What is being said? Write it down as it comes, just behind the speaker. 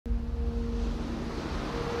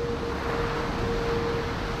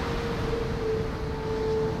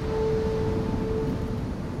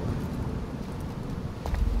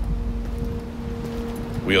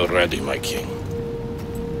We are ready, my king.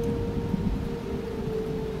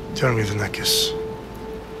 Tell me, Leonidas,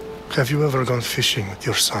 have you ever gone fishing with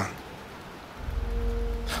your son?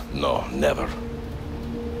 No, never.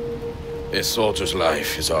 A soldier's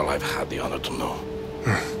life is all I've had the honor to know.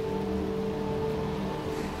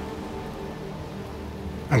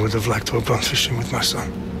 I would have liked to have gone fishing with my son.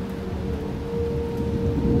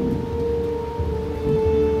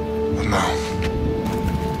 But now...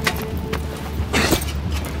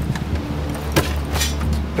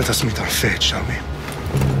 let us meet our fate, shall we?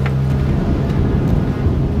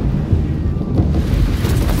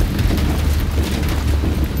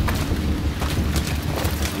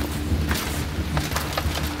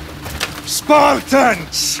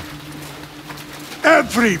 Spartans!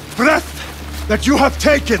 Every breath that you have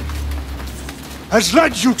taken has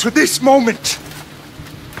led you to this moment.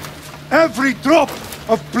 Every drop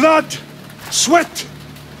of blood, sweat,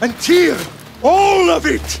 and tear, all of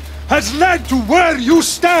it has led to where you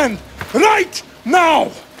stand right now.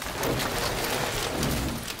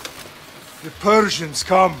 The Persians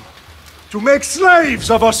come to make slaves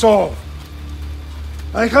of us all.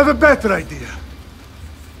 I have a better idea.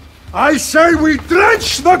 I say we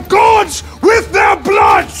drench the gods with their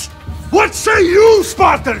blood! What say you,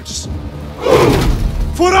 Spartans?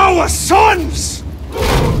 For our sons!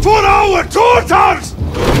 For our daughters!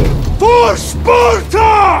 For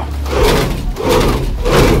Sparta!